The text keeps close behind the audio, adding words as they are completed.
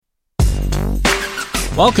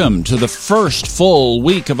Welcome to the first full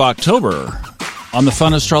week of October on the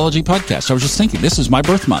Fun Astrology Podcast. I was just thinking, this is my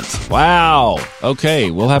birth month. Wow.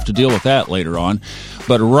 Okay, we'll have to deal with that later on.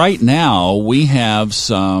 But right now, we have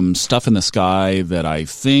some stuff in the sky that I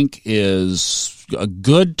think is a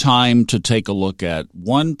good time to take a look at.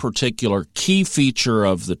 One particular key feature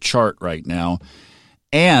of the chart right now.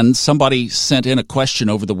 And somebody sent in a question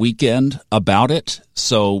over the weekend about it.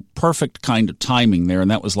 So perfect kind of timing there.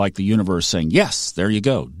 And that was like the universe saying, yes, there you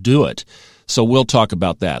go, do it. So we'll talk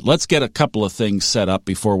about that. Let's get a couple of things set up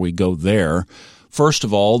before we go there. First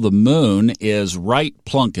of all, the moon is right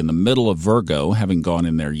plunk in the middle of Virgo, having gone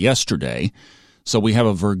in there yesterday. So we have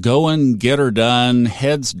a Virgoan, get her done,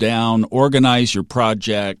 heads down, organize your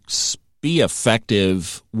projects, be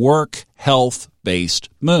effective, work, health-based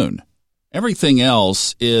moon. Everything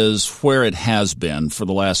else is where it has been for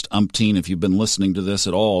the last umpteen. If you've been listening to this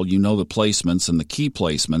at all, you know the placements and the key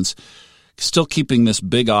placements. Still keeping this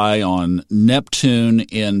big eye on Neptune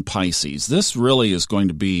in Pisces. This really is going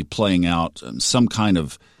to be playing out in some kind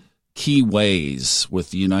of key ways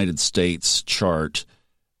with the United States chart.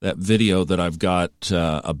 That video that I've got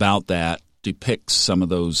about that depicts some of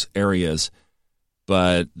those areas.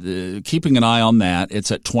 But keeping an eye on that,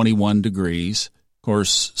 it's at 21 degrees. Of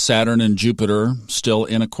course, Saturn and Jupiter still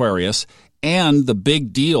in Aquarius. And the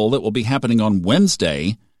big deal that will be happening on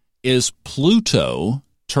Wednesday is Pluto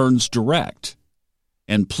turns direct.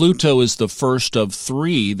 And Pluto is the first of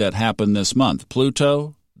three that happen this month.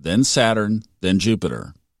 Pluto, then Saturn, then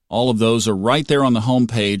Jupiter. All of those are right there on the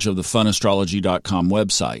homepage of the funastrology.com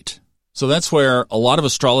website. So that's where a lot of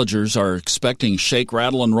astrologers are expecting shake,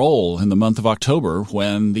 rattle, and roll in the month of October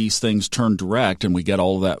when these things turn direct and we get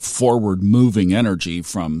all of that forward-moving energy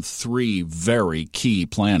from three very key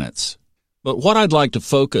planets. But what I'd like to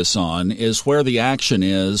focus on is where the action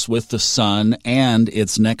is with the sun and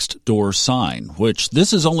its next door sign, which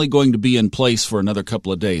this is only going to be in place for another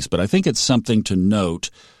couple of days, but I think it's something to note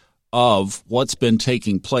of what's been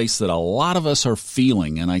taking place that a lot of us are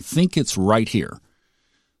feeling, and I think it's right here.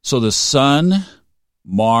 So the sun,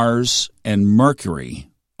 Mars, and Mercury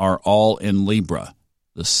are all in Libra.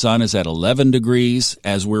 The sun is at 11 degrees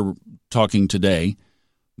as we're talking today.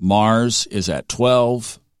 Mars is at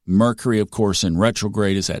 12. Mercury, of course, in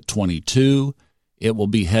retrograde is at 22. It will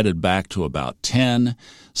be headed back to about 10.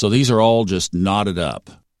 So these are all just knotted up.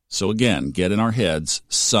 So again, get in our heads,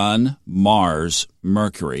 Sun, Mars,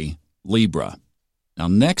 Mercury, Libra. Now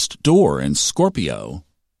next door in Scorpio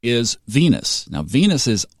is Venus. Now Venus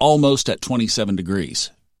is almost at 27 degrees.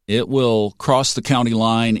 It will cross the county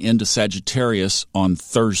line into Sagittarius on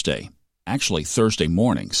Thursday. Actually, Thursday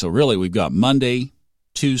morning. So really we've got Monday,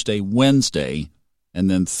 Tuesday, Wednesday, and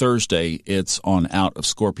then Thursday, it's on out of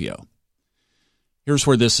Scorpio. Here's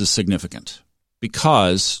where this is significant.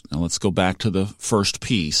 Because, now let's go back to the first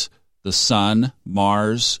piece, the Sun,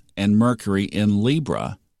 Mars, and Mercury in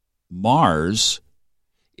Libra. Mars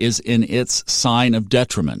is in its sign of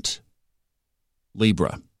detriment,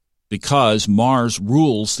 Libra, because Mars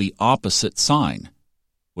rules the opposite sign,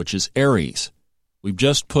 which is Aries. We've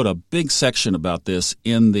just put a big section about this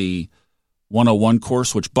in the 101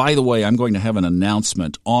 course, which, by the way, I'm going to have an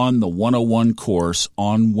announcement on the 101 course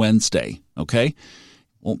on Wednesday, okay?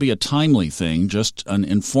 Won't be a timely thing, just an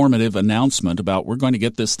informative announcement about we're going to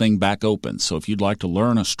get this thing back open. So if you'd like to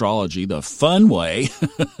learn astrology the fun way,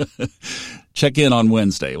 check in on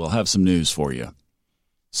Wednesday. We'll have some news for you.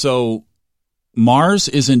 So Mars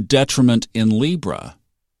is in detriment in Libra,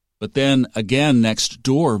 but then again next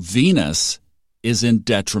door, Venus is in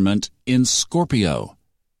detriment in Scorpio,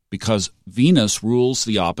 because Venus rules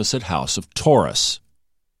the opposite house of Taurus.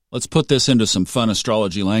 Let's put this into some fun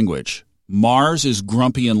astrology language. Mars is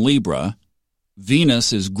grumpy in Libra,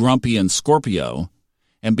 Venus is grumpy in Scorpio,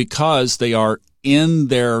 and because they are in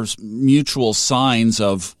their mutual signs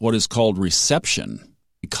of what is called reception,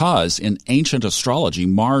 because in ancient astrology,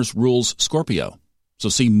 Mars rules Scorpio. So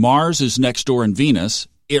see, Mars is next door in Venus,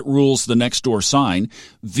 it rules the next door sign.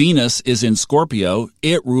 Venus is in Scorpio,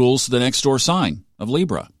 it rules the next door sign of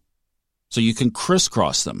Libra. So you can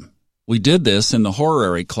crisscross them. We did this in the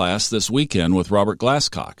horary class this weekend with Robert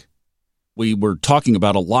Glasscock. We were talking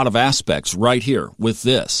about a lot of aspects right here with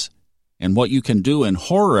this. And what you can do in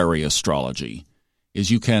horary astrology is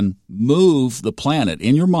you can move the planet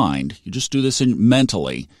in your mind. You just do this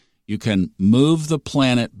mentally. You can move the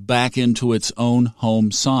planet back into its own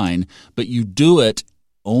home sign, but you do it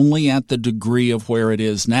only at the degree of where it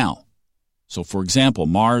is now. So, for example,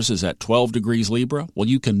 Mars is at 12 degrees Libra. Well,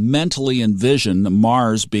 you can mentally envision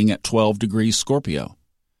Mars being at 12 degrees Scorpio.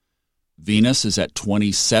 Venus is at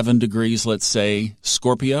 27 degrees, let's say,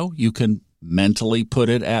 Scorpio. You can mentally put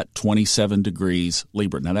it at 27 degrees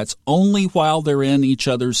Libra. Now, that's only while they're in each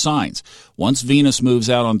other's signs. Once Venus moves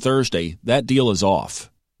out on Thursday, that deal is off.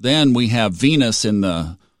 Then we have Venus in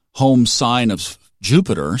the home sign of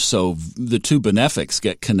Jupiter, so the two benefics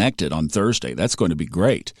get connected on Thursday. That's going to be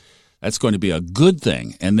great. That's going to be a good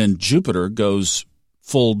thing. And then Jupiter goes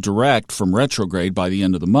full direct from retrograde by the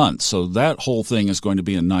end of the month. So that whole thing is going to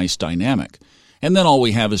be a nice dynamic. And then all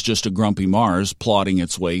we have is just a grumpy Mars plodding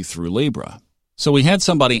its way through Libra. So we had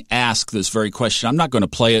somebody ask this very question. I'm not going to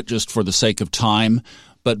play it just for the sake of time,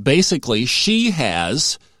 but basically she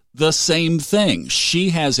has the same thing. She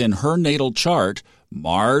has in her natal chart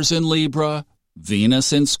Mars in Libra,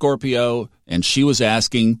 Venus in Scorpio, and she was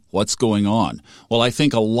asking what's going on. Well, I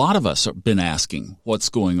think a lot of us have been asking what's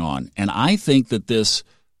going on, and I think that this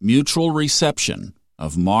mutual reception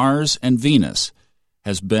of Mars and Venus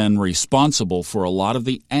has been responsible for a lot of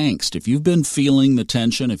the angst. If you've been feeling the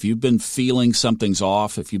tension, if you've been feeling something's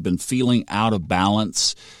off, if you've been feeling out of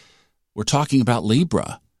balance, we're talking about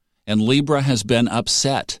Libra. And Libra has been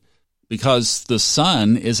upset because the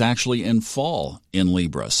sun is actually in fall in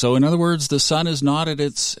Libra. So in other words, the sun is not at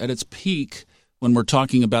its peak when we're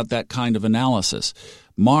talking about that kind of analysis.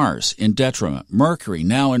 Mars in detriment, Mercury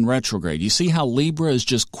now in retrograde. You see how Libra is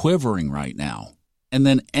just quivering right now. And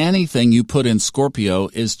then anything you put in Scorpio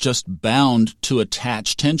is just bound to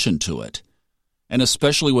attach tension to it. And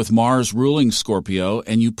especially with Mars ruling Scorpio,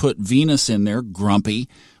 and you put Venus in there, grumpy,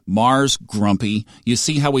 Mars grumpy, you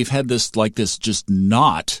see how we've had this just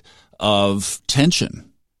knot of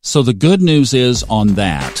tension. So the good news is on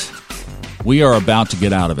that, we are about to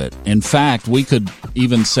get out of it. In fact, we could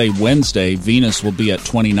even say Wednesday, Venus will be at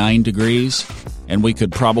 29 degrees, and we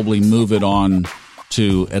could probably move it on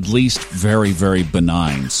to at least very, very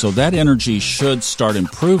benign. So that energy should start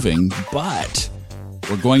improving, but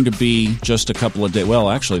we're going to be just a couple of days, well,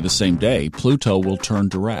 actually the same day, Pluto will turn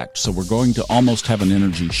direct. So we're going to almost have an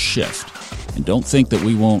energy shift. And don't think that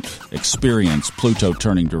we won't experience Pluto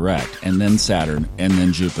turning direct, and then Saturn, and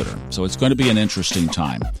then Jupiter. So it's going to be an interesting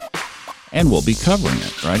time. And we'll be covering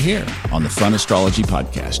it right here on the Fun Astrology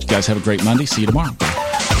Podcast. You guys have a great Monday. See you tomorrow. Bye.